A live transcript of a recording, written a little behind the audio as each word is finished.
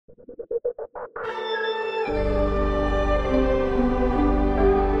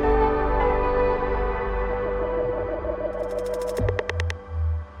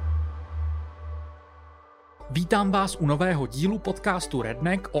Vítám vás u nového dílu podcastu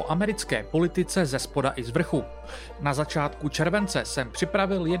Redneck o americké politice ze spoda i z vrchu. Na začátku července jsem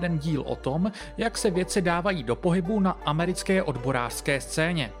připravil jeden díl o tom, jak se věci dávají do pohybu na americké odborářské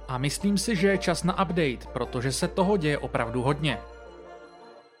scéně. A myslím si, že je čas na update, protože se toho děje opravdu hodně.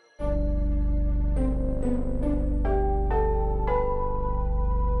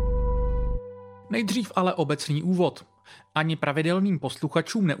 Nejdřív ale obecný úvod. Ani pravidelným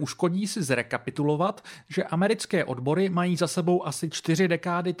posluchačům neuškodí si zrekapitulovat, že americké odbory mají za sebou asi 4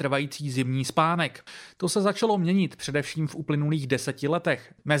 dekády trvající zimní spánek. To se začalo měnit především v uplynulých 10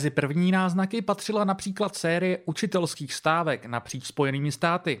 letech. Mezi první náznaky patřila například série učitelských stávek napříč Spojenými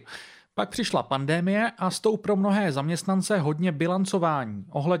státy. Pak přišla pandemie a s tou pro mnohé zaměstnance hodně bilancování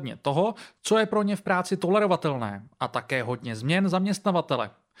ohledně toho, co je pro ně v práci tolerovatelné, a také hodně změn zaměstnavatele.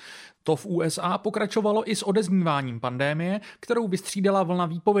 To v USA pokračovalo i s odezníváním pandemie, kterou vystřídala vlna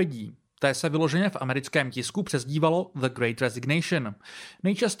výpovědí. Té se vyloženě v americkém tisku přezdívalo The Great Resignation.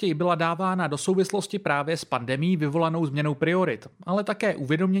 Nejčastěji byla dávána do souvislosti právě s pandemií vyvolanou změnou priorit, ale také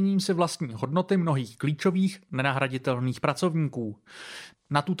uvědoměním si vlastní hodnoty mnohých klíčových, nenahraditelných pracovníků.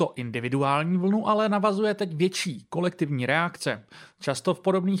 Na tuto individuální vlnu ale navazuje teď větší kolektivní reakce. Často v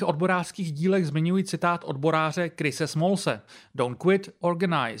podobných odborářských dílech zmiňuji citát odboráře Chrise Smallse: Don't quit,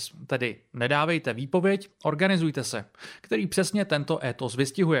 organize, tedy nedávejte výpověď, organizujte se, který přesně tento étos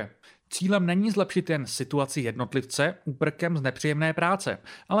vystihuje. Cílem není zlepšit jen situaci jednotlivce úprkem z nepříjemné práce,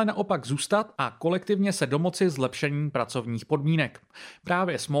 ale naopak zůstat a kolektivně se domoci zlepšení pracovních podmínek.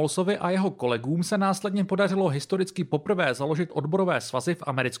 Právě Smallsovi a jeho kolegům se následně podařilo historicky poprvé založit odborové svazy v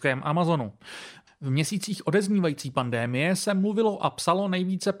americkém Amazonu. V měsících odeznívající pandémie se mluvilo a psalo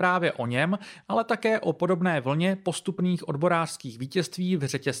nejvíce právě o něm, ale také o podobné vlně postupných odborářských vítězství v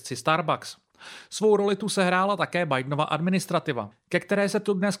řetězci Starbucks. Svou roli tu sehrála také Bidenova administrativa, ke které se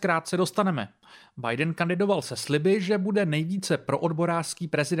tu dnes krátce dostaneme. Biden kandidoval se sliby, že bude nejvíce proodborářský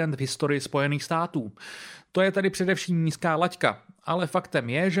prezident v historii Spojených států. To je tedy především nízká laťka, ale faktem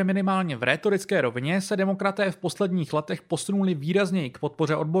je, že minimálně v rétorické rovině se demokraté v posledních letech posunuli výrazněji k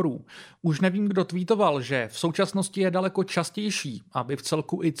podpoře odborů. Už nevím, kdo tweetoval, že v současnosti je daleko častější, aby v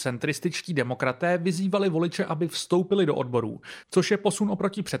celku i centrističtí demokraté vyzývali voliče, aby vstoupili do odborů, což je posun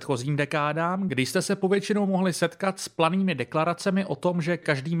oproti předchozím dekádám, kdy jste se povětšinou mohli setkat s planými deklaracemi o tom, že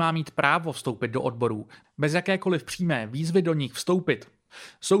každý má mít právo vstoupit do odborů, bez jakékoliv přímé výzvy do nich vstoupit.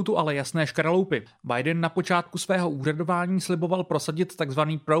 Jsou tu ale jasné škraloupy. Biden na počátku svého úřadování sliboval prosadit tzv.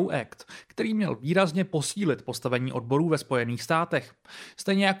 Pro Act, který měl výrazně posílit postavení odborů ve Spojených státech.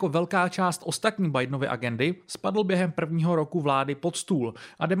 Stejně jako velká část ostatní Bidenovy agendy spadl během prvního roku vlády pod stůl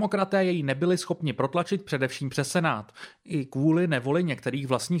a demokraté jej nebyli schopni protlačit především přes Senát, i kvůli nevoli některých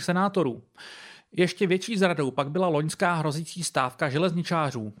vlastních senátorů. Ještě větší zradou pak byla loňská hrozící stávka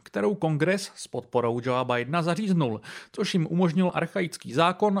železničářů, kterou kongres s podporou Joea Bidena zaříznul, což jim umožnil archaický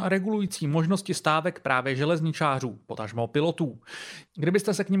zákon regulující možnosti stávek právě železničářů, potažmo pilotů.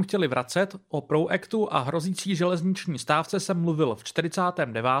 Kdybyste se k nim chtěli vracet, o Pro Actu a hrozící železniční stávce jsem mluvil v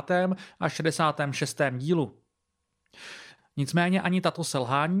 49. a 66. dílu. Nicméně ani tato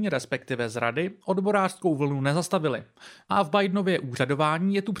selhání, respektive zrady, odborářskou vlnu nezastavily. A v Bidenově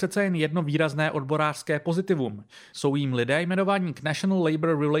úřadování je tu přece jen jedno výrazné odborářské pozitivum. Jsou jím lidé jmenovaní k National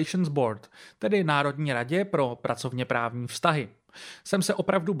Labor Relations Board, tedy Národní radě pro pracovně právní vztahy. Sem se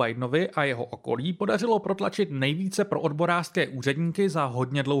opravdu Bidenovi a jeho okolí podařilo protlačit nejvíce pro odborářské úředníky za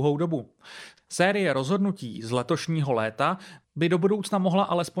hodně dlouhou dobu. Série rozhodnutí z letošního léta by do budoucna mohla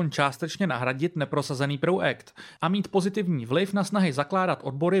alespoň částečně nahradit neprosazený Pro Act a mít pozitivní vliv na snahy zakládat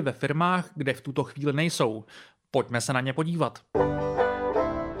odbory ve firmách, kde v tuto chvíli nejsou. Pojďme se na ně podívat.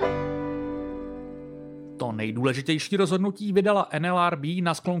 To nejdůležitější rozhodnutí vydala NLRB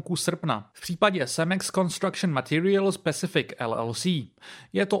na sklonku srpna v případě Cemex Construction Materials Pacific LLC.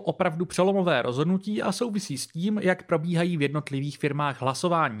 Je to opravdu přelomové rozhodnutí a souvisí s tím, jak probíhají v jednotlivých firmách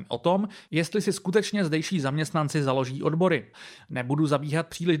hlasování o tom, jestli si skutečně zdejší zaměstnanci založí odbory. Nebudu zabíhat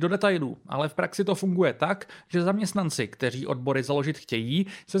příliš do detailů, ale v praxi to funguje tak, že zaměstnanci, kteří odbory založit chtějí,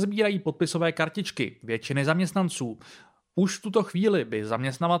 se sbírají podpisové kartičky většiny zaměstnanců. Už v tuto chvíli by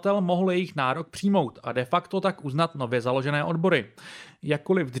zaměstnavatel mohl jejich nárok přijmout a de facto tak uznat nově založené odbory.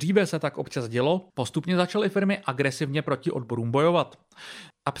 Jakkoliv dříve se tak občas dělo, postupně začaly firmy agresivně proti odborům bojovat.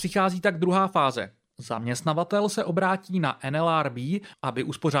 A přichází tak druhá fáze. Zaměstnavatel se obrátí na NLRB, aby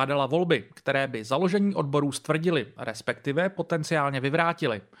uspořádala volby, které by založení odborů stvrdily, respektive potenciálně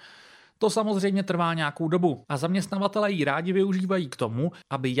vyvrátily. To samozřejmě trvá nějakou dobu a zaměstnavatelé ji rádi využívají k tomu,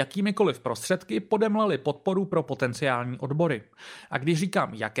 aby jakýmikoliv prostředky podemlali podporu pro potenciální odbory. A když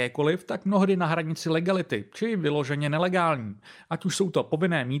říkám jakékoliv, tak mnohdy na hranici legality, či vyloženě nelegální. Ať už jsou to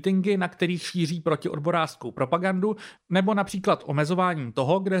povinné mítinky, na kterých šíří protiodborářskou propagandu, nebo například omezováním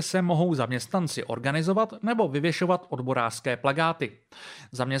toho, kde se mohou zaměstnanci organizovat nebo vyvěšovat odborářské plakáty.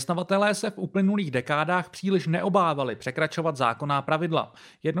 Zaměstnavatelé se v uplynulých dekádách příliš neobávali překračovat zákonná pravidla,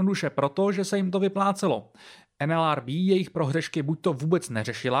 jednoduše proto, že se jim to vyplácelo. NLRB jejich prohřešky buďto vůbec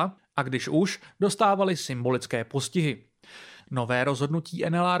neřešila, a když už, dostávali symbolické postihy. Nové rozhodnutí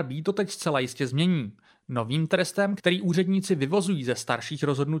NLRB to teď zcela jistě změní. Novým trestem, který úředníci vyvozují ze starších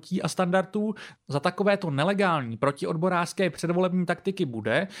rozhodnutí a standardů za takovéto nelegální protiodborářské předvolební taktiky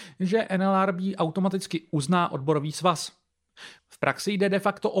bude, že NLRB automaticky uzná odborový svaz. V praxi jde de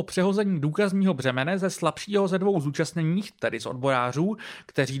facto o přehození důkazního břemene ze slabšího ze dvou zúčastněných, tedy z odborářů,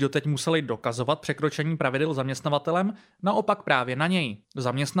 kteří doteď museli dokazovat překročení pravidel zaměstnavatelem, naopak právě na něj.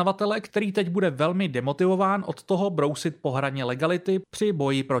 Zaměstnavatele, který teď bude velmi demotivován od toho brousit po hraně legality při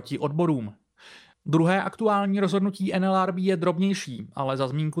boji proti odborům. Druhé aktuální rozhodnutí NLRB je drobnější, ale za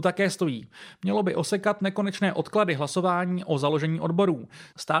zmínku také stojí. Mělo by osekat nekonečné odklady hlasování o založení odborů.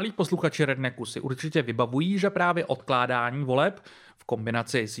 Stálí posluchači Rednecku si určitě vybavují, že právě odkládání voleb v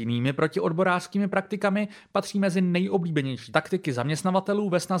kombinaci s jinými protiodborářskými praktikami patří mezi nejoblíbenější taktiky zaměstnavatelů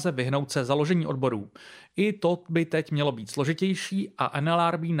ve snaze vyhnout se založení odborů. I to by teď mělo být složitější a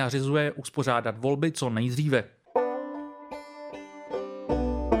NLRB nařizuje uspořádat volby co nejdříve.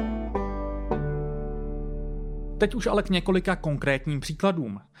 Teď už ale k několika konkrétním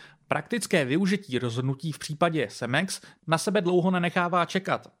příkladům. Praktické využití rozhodnutí v případě Cemex na sebe dlouho nenechává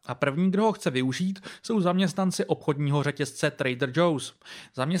čekat a první, kdo ho chce využít, jsou zaměstnanci obchodního řetězce Trader Joe's.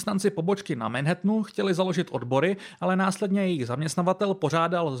 Zaměstnanci pobočky na Manhattanu chtěli založit odbory, ale následně jejich zaměstnavatel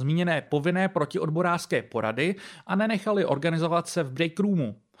pořádal zmíněné povinné protiodborářské porady a nenechali organizovat se v break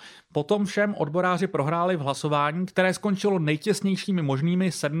roomu. Potom všem odboráři prohráli v hlasování, které skončilo nejtěsnějšími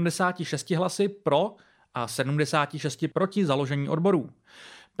možnými 76 hlasy pro a 76 proti založení odborů.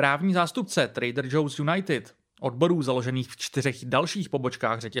 Právní zástupce Trader Joe's United, odborů založených v 4 dalších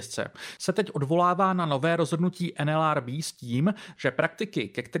pobočkách řetězce, se teď odvolává na nové rozhodnutí NLRB s tím, že praktiky,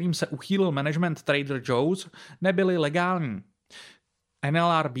 ke kterým se uchýlil management Trader Joe's, nebyly legální.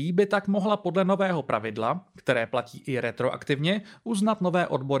 NLRB by tak mohla podle nového pravidla, které platí i retroaktivně, uznat nové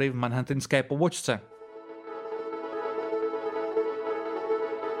odbory v manhattanské pobočce.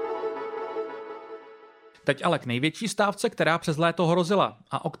 Teď ale k největší stávce, která přes léto hrozila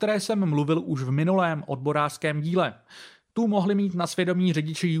a o které jsem mluvil už v minulém odborářském díle. Tu mohli mít na svědomí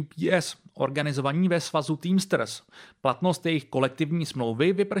řidiči UPS, organizovaní ve svazu Teamsters. Platnost jejich kolektivní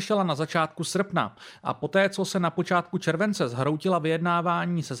smlouvy vypršela na začátku srpna a poté, co se na počátku července zhroutila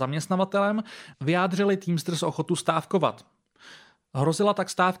vyjednávání se zaměstnavatelem, vyjádřili Teamsters ochotu stávkovat. Hrozila tak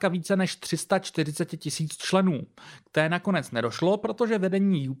stávka více než 340 000 členů. K té nakonec nedošlo, protože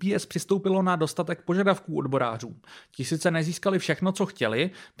vedení UPS přistoupilo na dostatek požadavků odborářů. Ti sice nezískali všechno, co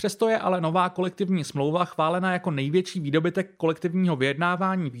chtěli, přesto je ale nová kolektivní smlouva chválena jako největší výdobytek kolektivního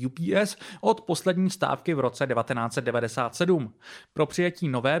vyjednávání v UPS od poslední stávky v roce 1997. Pro přijetí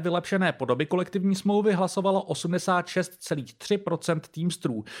nové vylepšené podoby kolektivní smlouvy hlasovalo 86,3%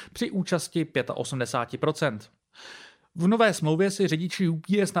 Teamsterů při účasti 85%. V nové smlouvě si řidiči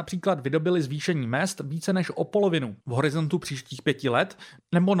UPS například vydobili zvýšení mezd více než o polovinu v horizontu příštích 5 let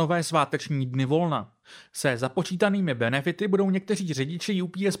nebo nové sváteční dny volna. Se započítanými benefity budou někteří řidiči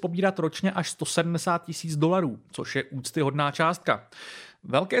UPS pobírat ročně až $170,000, což je úctyhodná částka.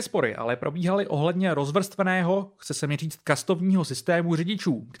 Velké spory ale probíhaly ohledně rozvrstveného, chce se mi říct kastovního systému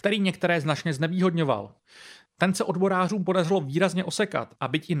řidičů, který některé značně znevýhodňoval. Ten se odborářům podařilo výrazně osekat a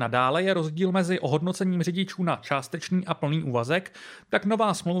byť i nadále je rozdíl mezi ohodnocením řidičů na částečný a plný úvazek, tak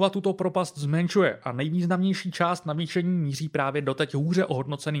nová smlouva tuto propast zmenšuje a nejvýznamnější část navýšení míří právě doteď hůře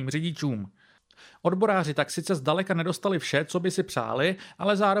ohodnoceným řidičům. Odboráři tak sice zdaleka nedostali vše, co by si přáli,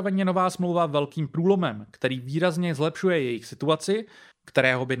 ale zároveň je nová smlouva velkým průlomem, který výrazně zlepšuje jejich situaci,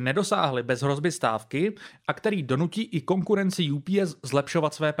 kterého by nedosáhli bez hrozby stávky a který donutí i konkurenci UPS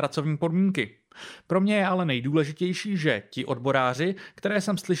zlepšovat své pracovní podmínky. Pro mě je ale nejdůležitější, že ti odboráři, které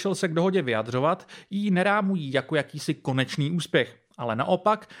jsem slyšel se k dohodě vyjadřovat, ji nerámují jako jakýsi konečný úspěch, ale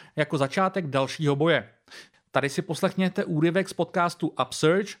naopak jako začátek dalšího boje. Tady si poslechněte úryvek z podcastu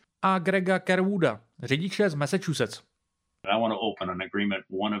Upsurge a Grega Kerwooda, řidiče z Massachusetts. I want to open an agreement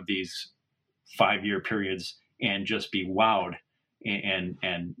one of these 5-year periods and just be wowed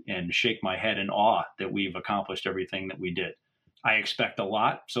and shake my head in awe that we've accomplished everything that we did. I expect a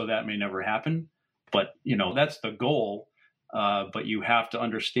lot, so that may never happen, but that's the goal. but you have to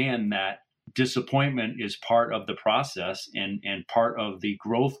understand that disappointment is part of the process and part of the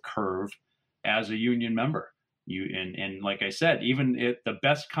growth curve as a union member. And like I said, even if the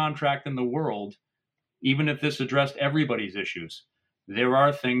best contract in the world, even if this addressed everybody's issues, there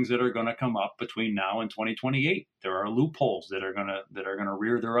are things that are going to come up between now and 2028. There are loopholes that are going to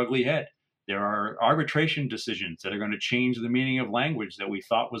rear their ugly head. There are arbitration decisions that are going to change the meaning of language that we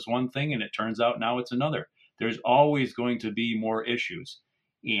thought was one thing and it turns out now it's another. There's always going to be more issues.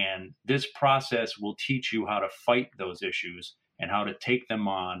 And this process will teach you how to fight those issues and how to take them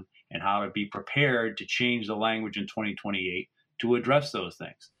on and how to be prepared to change the language in 2028 to address those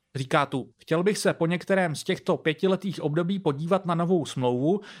things. Říká tu, chtěl bych se po některém z těchto 5letých období podívat na novou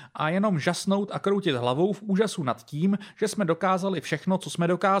smlouvu a jenom žasnout a kroutit hlavou v úžasu nad tím, že jsme dokázali všechno, co jsme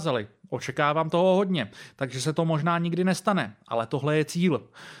dokázali. Očekávám toho hodně, takže se to možná nikdy nestane, ale tohle je cíl.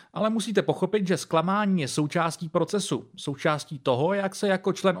 Ale musíte pochopit, že zklamání je součástí procesu, součástí toho, jak se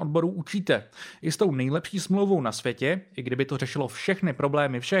jako člen odboru učíte. I s tou nejlepší smlouvou na světě, i kdyby to řešilo všechny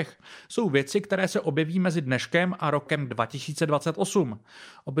problémy všech, jsou věci, které se objeví mezi dneškem a rokem 2028.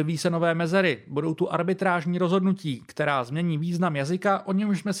 Objeví se nové mezery, budou tu arbitrážní rozhodnutí, která změní význam jazyka, o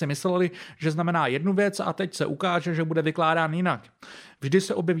němž jsme si mysleli, že znamená jednu věc a teď se ukáže, že bude vykládán jinak. Vždy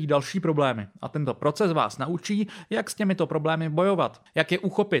se objeví další problémy a tento proces vás naučí, jak s těmito problémy bojovat, jak je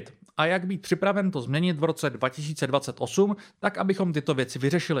uchopit a jak být připraven to změnit v roce 2028, tak abychom tyto věci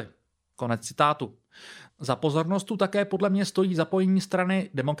vyřešili. Konec citátu. Za pozornost tu také podle mě stojí zapojení strany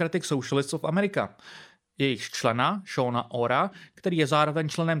Democratic Socialists of America. Jejich člena, Shawna Orra, který je zároveň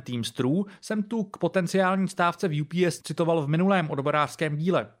členem Teamsterů, jsem tu k potenciální stávce v UPS citoval v minulém odborářském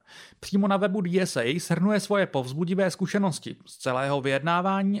díle. Přímo na webu DSA shrnuje svoje povzbudivé zkušenosti z celého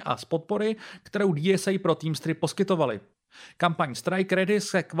vyjednávání a z podpory, kterou DSA pro Teamstery poskytovali. Kampaň Strike Ready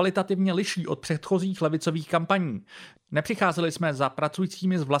se kvalitativně liší od předchozích levicových kampaní. Nepřicházeli jsme za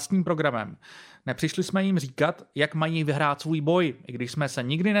pracujícími s vlastním programem. Nepřišli jsme jim říkat, jak mají vyhrát svůj boj, i když jsme se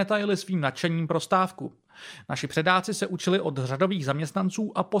nikdy netajili svým nadšením pro stávku. Naši předáci se učili od řadových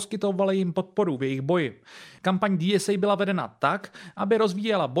zaměstnanců a poskytovali jim podporu v jejich boji. Kampaň DSA byla vedena tak, aby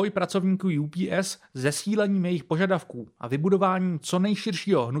rozvíjela boj pracovníků UPS zesílením jejich požadavků a vybudováním co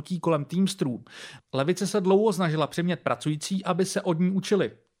nejširšího hnutí kolem Teamsterů. Levice se dlouho snažila přimět pracující, aby se od ní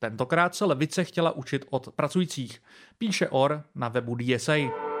učili. Tentokrát se levice chtěla učit od pracujících, píše Orr na webu DSA.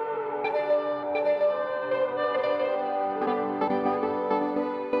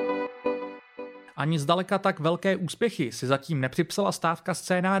 Ani zdaleka tak velké úspěchy si zatím nepřipsala stávka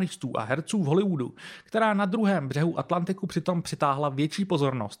scénáristů a herců v Hollywoodu, která na druhém břehu Atlantiku přitom přitáhla větší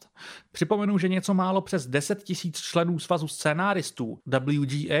pozornost. Připomenu, že něco málo přes 10 000 členů svazu scénáristů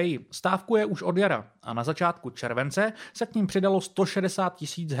WGA stávkuje už od jara a na začátku července se k ním přidalo 160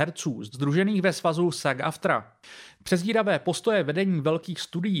 000 herců sdružených ve svazu SAG-AFTRA. Přezíravé postoje vedení velkých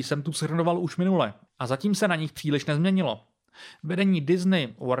studií jsem tu shrnoval už minule a zatím se na nich příliš nezměnilo. Vedení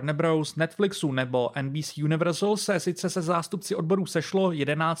Disney, Warner Bros., Netflixu nebo NBC Universal se sice se zástupci odborů sešlo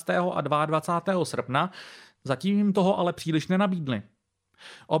 11. a 22. srpna, zatím jim toho ale příliš nenabídli.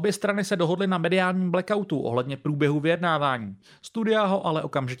 Obě strany se dohodly na mediálním blackoutu ohledně průběhu vyjednávání. Studia ho ale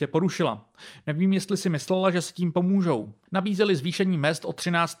okamžitě porušila. Nevím, jestli si myslela, že se tím pomůžou. Nabízeli zvýšení mezd o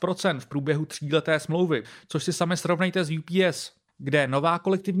 13% v průběhu 3leté smlouvy, což si sami srovnejte s UPS, kde nová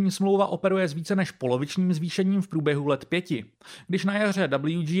kolektivní smlouva operuje s více než polovičním zvýšením v průběhu let 5. Když na jaře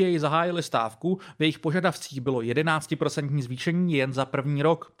WGA zahájili stávku, v jejich požadavcích bylo 11% zvýšení jen za první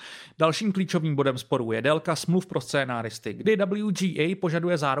rok. Dalším klíčovým bodem sporu je délka smluv pro scénáristy, kdy WGA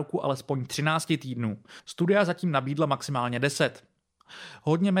požaduje záruku alespoň 13 týdnů. Studia zatím nabídla maximálně 10.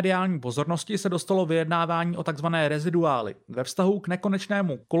 Hodně mediální pozornosti se dostalo vyjednávání o takzvané reziduály ve vztahu k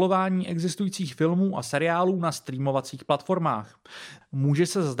nekonečnému kolování existujících filmů a seriálů na streamovacích platformách. Může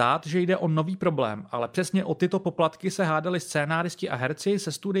se zdát, že jde o nový problém, ale přesně o tyto poplatky se hádali scénáristi a herci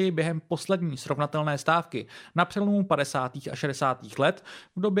se studii během poslední srovnatelné stávky na přelomu 50. a 60. let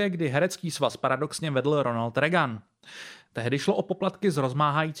v době, kdy herecký svaz paradoxně vedl Ronald Reagan. Tehdy šlo o poplatky z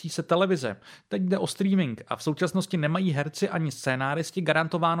rozmáhající se televize, teď jde o streaming a v současnosti nemají herci ani scénáristi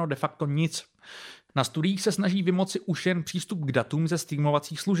garantováno de facto nic. Na studiích se snaží vymoci už jen přístup k datům ze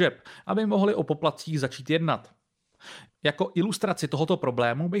streamovacích služeb, aby mohli o poplatcích začít jednat. Jako ilustraci tohoto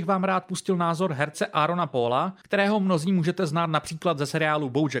problému bych vám rád pustil názor herce Aarona Paula, kterého mnozí můžete znát například ze seriálu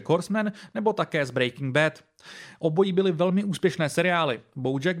BoJack Horseman nebo také z Breaking Bad. Obojí byly velmi úspěšné seriály.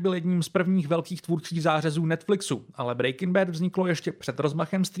 BoJack byl jedním z prvních velkých tvůrčích zářezů Netflixu, ale Breaking Bad vzniklo ještě před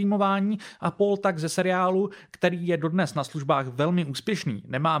rozmachem streamování a Paul tak ze seriálu, který je dodnes na službách velmi úspěšný,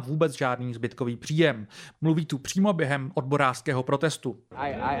 nemá vůbec žádný zbytkový příjem. Mluví tu přímo během odborářského protestu.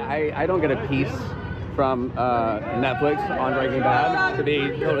 I don't get a piece from Netflix on Breaking Bad, to be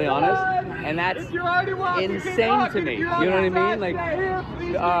totally honest, and that's insane to me. You know what I mean? Like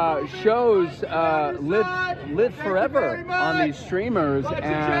shows live forever on these streamers,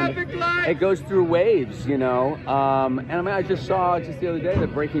 and it goes through waves, you know. And I mean, I just saw the other day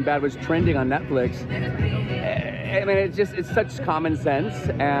that Breaking Bad was trending on Netflix. I mean, it's such common sense,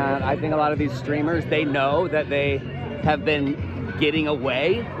 and I think a lot of these streamers, they know that they have been getting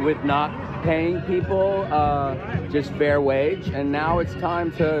away with not paying people just fair wage, and now it's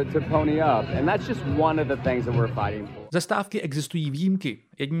time to pony up, and that's just one of the things that we're fighting for. Ze stávky existují výjimky.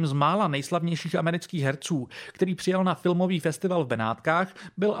 Jedním z mála nejslavnějších amerických herců, který přijel na filmový festival v Benátkách,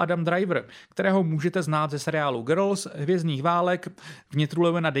 byl Adam Driver, kterého můžete znát ze seriálu Girls, Hvězdných válek, vnitru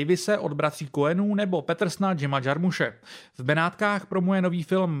Lewina Davise od bratří Coenů nebo Petersona Jima Jarmusche. V Benátkách promuje nový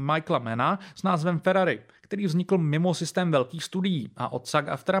film Michaela Manna s názvem Ferrari, který vznikl mimo systém velkých studií a od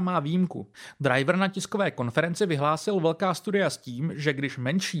SAG-AFTRA má výjimku. Driver na tiskové konferenci vyhlásil velká studia s tím, že když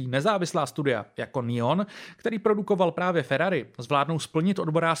menší nezávislá studia jako Neon, který produkoval právě Ferrari, zvládnou splnit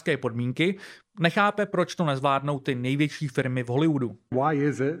odborářské podmínky, nechápe, proč to nezvládnou ty největší firmy v Hollywoodu. Why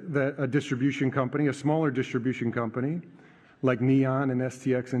is it that a distribution company, a smaller distribution company like Neon and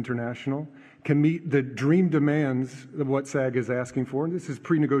STX International can meet the dream demands of what SAG is asking for? And this is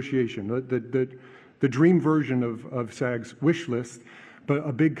pre-negotiation. The dream version of SAG's wish list, but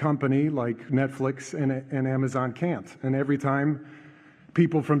a big company like Netflix and Amazon can't. And every time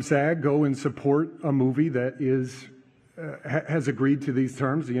people from SAG go and support a movie that has agreed to these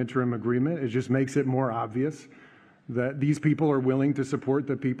terms, the interim agreement, it just makes it more obvious that these people are willing to support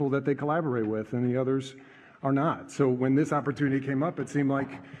the people that they collaborate with, and the others are not. So when this opportunity came up, it seemed like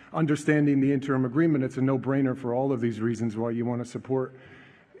understanding the interim agreement, it's a no-brainer for all of these reasons why you want to support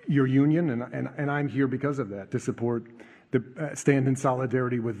your union, and I'm here because of that, to support stand in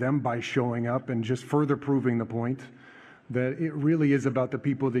solidarity with them by showing up and just further proving the point that it really is about the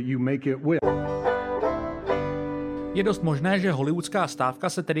people that you make it with. Je dost možné, že hollywoodská stávka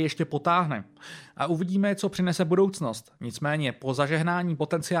se tedy ještě potáhne a uvidíme, co přinese budoucnost. Nicméně po zažehnání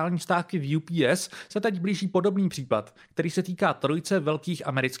potenciální stávky v UPS se teď blíží podobný případ, který se týká trojice velkých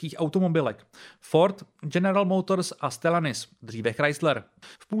amerických automobilek. Ford, General Motors a Stellantis, dříve Chrysler.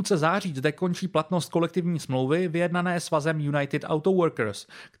 V půlce září zde končí platnost kolektivní smlouvy vyjednané svazem United Auto Workers,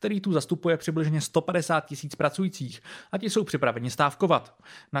 který tu zastupuje přibližně 150 000 pracujících a ti jsou připraveni stávkovat.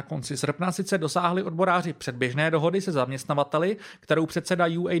 Na konci srpna sice dosáhli odboráři předběžné dohody se zaměstnavateli, kterou předseda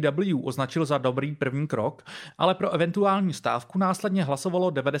UAW označil za dobrý první krok, ale pro eventuální stávku následně hlasovalo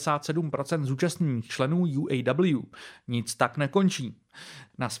 97% zúčastněných členů UAW. Nic tak nekončí.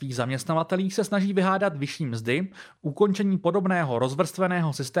 Na svých zaměstnavatelích se snaží vyhádat vyšší mzdy, ukončení podobného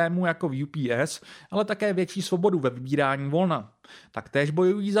rozvrstveného systému jako v UPS, ale také větší svobodu ve vybírání volna. Taktéž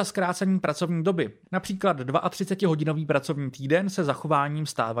bojují za zkrácení pracovní doby, například 32hodinový pracovní týden se zachováním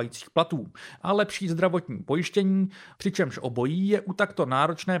stávajících platů a lepší zdravotní pojištění, přičemž obojí je u takto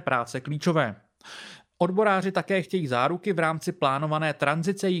náročné práce klíčové. Odboráři také chtějí záruky v rámci plánované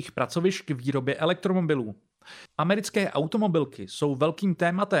tranzice jejich pracovišť k výrobě elektromobilů. Americké automobilky jsou velkým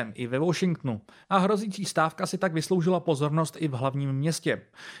tématem i ve Washingtonu a hrozící stávka si tak vysloužila pozornost i v hlavním městě.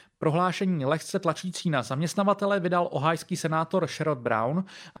 Prohlášení lehce tlačící na zaměstnavatele vydal ohajský senátor Sherrod Brown,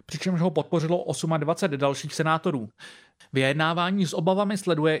 přičemž ho podpořilo 28 dalších senátorů. Vyjednávání s obavami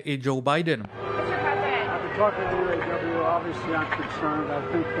sleduje i Joe Biden.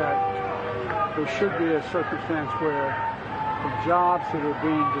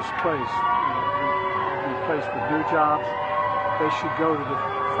 Placed with new jobs, they should go to the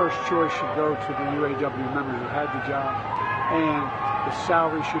first choice should go to the UAW members who had the job, and the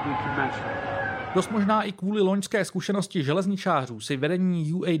salary should be commensurate. Dost možná i kvůli loňské zkušenosti železničářů si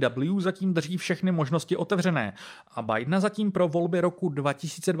vedení UAW zatím drží všechny možnosti otevřené a Bidena zatím pro volby roku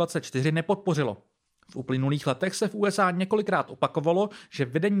 2024 nepodpořilo. V uplynulých letech se v USA několikrát opakovalo, že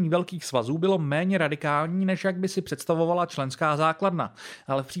vedení velkých svazů bylo méně radikální, než jak by si představovala členská základna,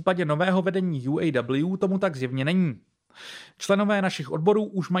 ale v případě nového vedení UAW tomu tak zjevně není. Členové našich odborů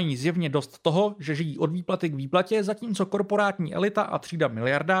už mají zjevně dost toho, že žijí od výplaty k výplatě, zatímco korporátní elita a třída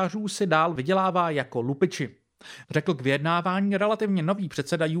miliardářů si dál vydělává jako lupiči. Řekl k vyjednávání relativně nový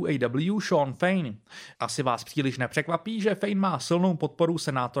předseda UAW Shawn Fain. Asi vás příliš nepřekvapí, že Fain má silnou podporu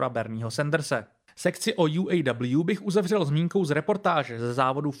senátora Bernieho Sanderse. Sekci o UAW bych uzavřel zmínkou z reportáže ze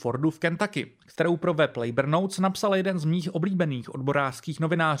závodu Fordu v Kentucky, kterou pro web Labor Notes napsal jeden z mých oblíbených odborářských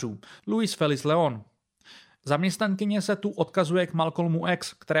novinářů, Luis Feliz Leon. Zaměstnankyně se tu odkazuje k Malcolmu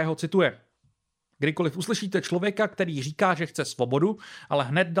X, kterého cituje. Kdykoliv uslyšíte člověka, který říká, že chce svobodu, ale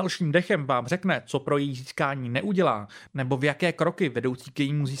hned dalším dechem vám řekne, co pro její získání neudělá, nebo v jaké kroky vedoucí k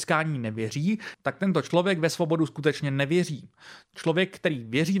jejímu získání nevěří, tak tento člověk ve svobodu skutečně nevěří. Člověk, který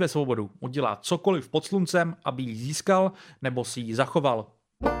věří ve svobodu, udělá cokoliv pod sluncem, aby ji získal nebo si ji zachoval.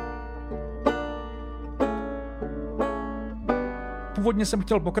 Původně jsem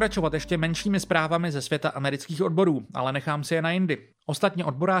chtěl pokračovat ještě menšími zprávami ze světa amerických odborů, ale nechám si je na jindy. Ostatně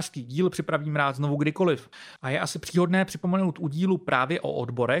odborářský díl připravím rád znovu kdykoliv. A je asi příhodné připomenout u dílu právě o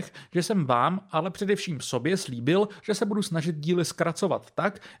odborech, že jsem vám, ale především sobě slíbil, že se budu snažit díly zkracovat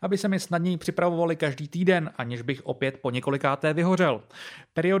tak, aby se mi snadněji připravovali každý týden, aniž bych opět po několikáté vyhořel.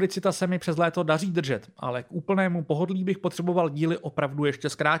 Periodicita se mi přes léto daří držet, ale k úplnému pohodlí bych potřeboval díly opravdu ještě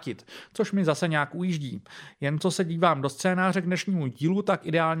zkrátit, což mi zase nějak ujíždí. Jen co se dívám do scénáře k dnešnímu dílu, tak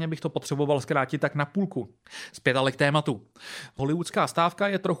ideálně bych to potřeboval zkrátit tak na půlku. Zpět ale k tématu. Hollywoodská stávka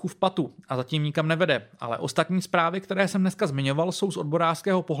je trochu v patu a zatím nikam nevede, ale ostatní zprávy, které jsem dneska zmiňoval, jsou z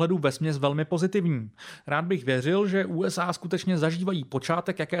odborářského pohledu vesměs velmi pozitivní. Rád bych věřil, že USA skutečně zažívají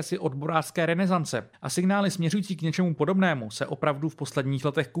počátek jakési odborářské renesance a signály směřující k něčemu podobnému se opravdu v posledních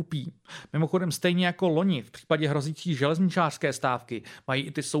letech kupí. Mimochodem stejně jako loni v případě hrozící železničářské stávky mají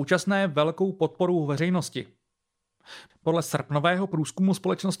i ty současné velkou podporu veřejnosti. Podle srpnového průzkumu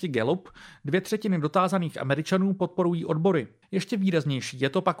společnosti Gallup 2/3 dotázaných Američanů podporují odbory. Ještě výraznější je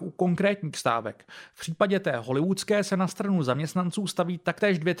to pak u konkrétních stávek. V případě té hollywoodské se na stranu zaměstnanců staví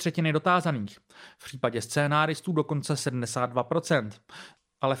taktéž 2/3 dotázaných. V případě scénáristů dokonce 72%.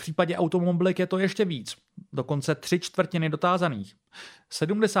 Ale v případě automobilek je to ještě víc, dokonce 3/4 dotázaných.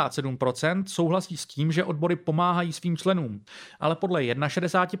 77% souhlasí s tím, že odbory pomáhají svým členům, ale podle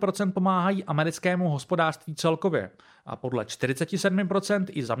 61% pomáhají americkému hospodářství celkově a podle 47%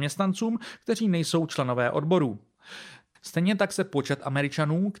 i zaměstnancům, kteří nejsou členové odborů. Stejně tak se počet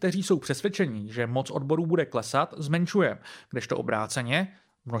Američanů, kteří jsou přesvědčeni, že moc odborů bude klesat, zmenšuje, kdežto obráceně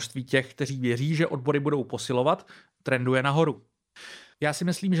množství těch, kteří věří, že odbory budou posilovat, trenduje nahoru. Já si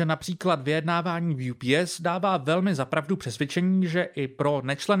myslím, že například vyjednávání v UPS dává velmi za pravdu přesvědčení, že i pro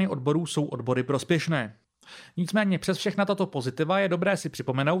nečleny odborů jsou odbory prospěšné. Nicméně přes všechna tato pozitiva je dobré si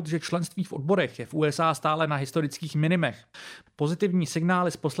připomenout, že členství v odborech je v USA stále na historických minimech. Pozitivní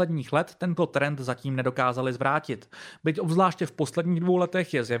signály z posledních let tento trend zatím nedokázaly zvrátit. Byť obzvláště v posledních 2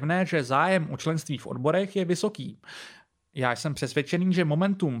 letech je zjevné, že zájem o členství v odborech je vysoký. Já jsem přesvědčený, že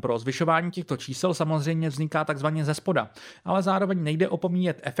momentum pro zvyšování těchto čísel samozřejmě vzniká takzvaně ze spoda, ale zároveň nejde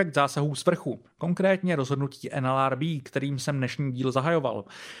opomíjet efekt zásahů z vrchu, konkrétně rozhodnutí NLRB, kterým jsem dnešní díl zahajoval.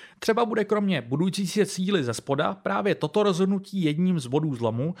 Třeba bude kromě budující se síly ze spoda právě toto rozhodnutí jedním z bodů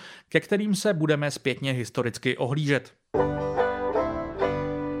zlomu, ke kterým se budeme zpětně historicky ohlížet.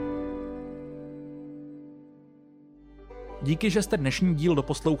 Díky, že jste dnešní díl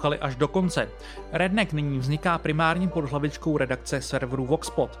doposlouchali až do konce. Redneck nyní vzniká primárně pod hlavičkou redakce serveru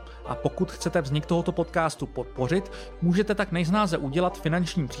Voxpod a pokud chcete vznik tohoto podcastu podpořit, můžete tak nejsnáze udělat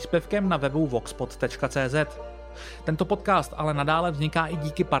finančním příspěvkem na webu voxpod.cz. Tento podcast ale nadále vzniká i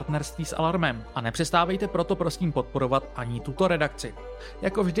díky partnerství s Alarmem a nepřestávejte proto prosím podporovat ani tuto redakci.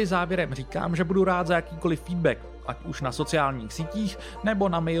 Jako vždy závěrem říkám, že budu rád za jakýkoliv feedback, ať už na sociálních sítích nebo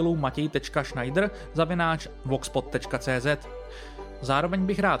na mailu matej.schneider@voxpod.cz. Zároveň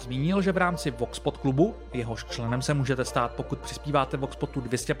bych rád zmínil, že v rámci Voxpod klubu, jehož členem se můžete stát, pokud přispíváte Voxpodu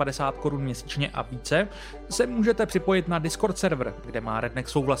 250 Kč měsíčně a více, se můžete připojit na Discord server, kde má Redneck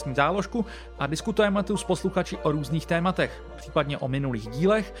svou vlastní záložku a diskutujeme tu s posluchači o různých tématech, případně o minulých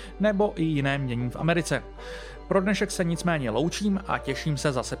dílech nebo i jiném dění v Americe. Pro dnešek se nicméně loučím a těším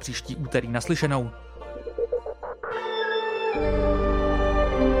se zase příští úterý naslyšenou.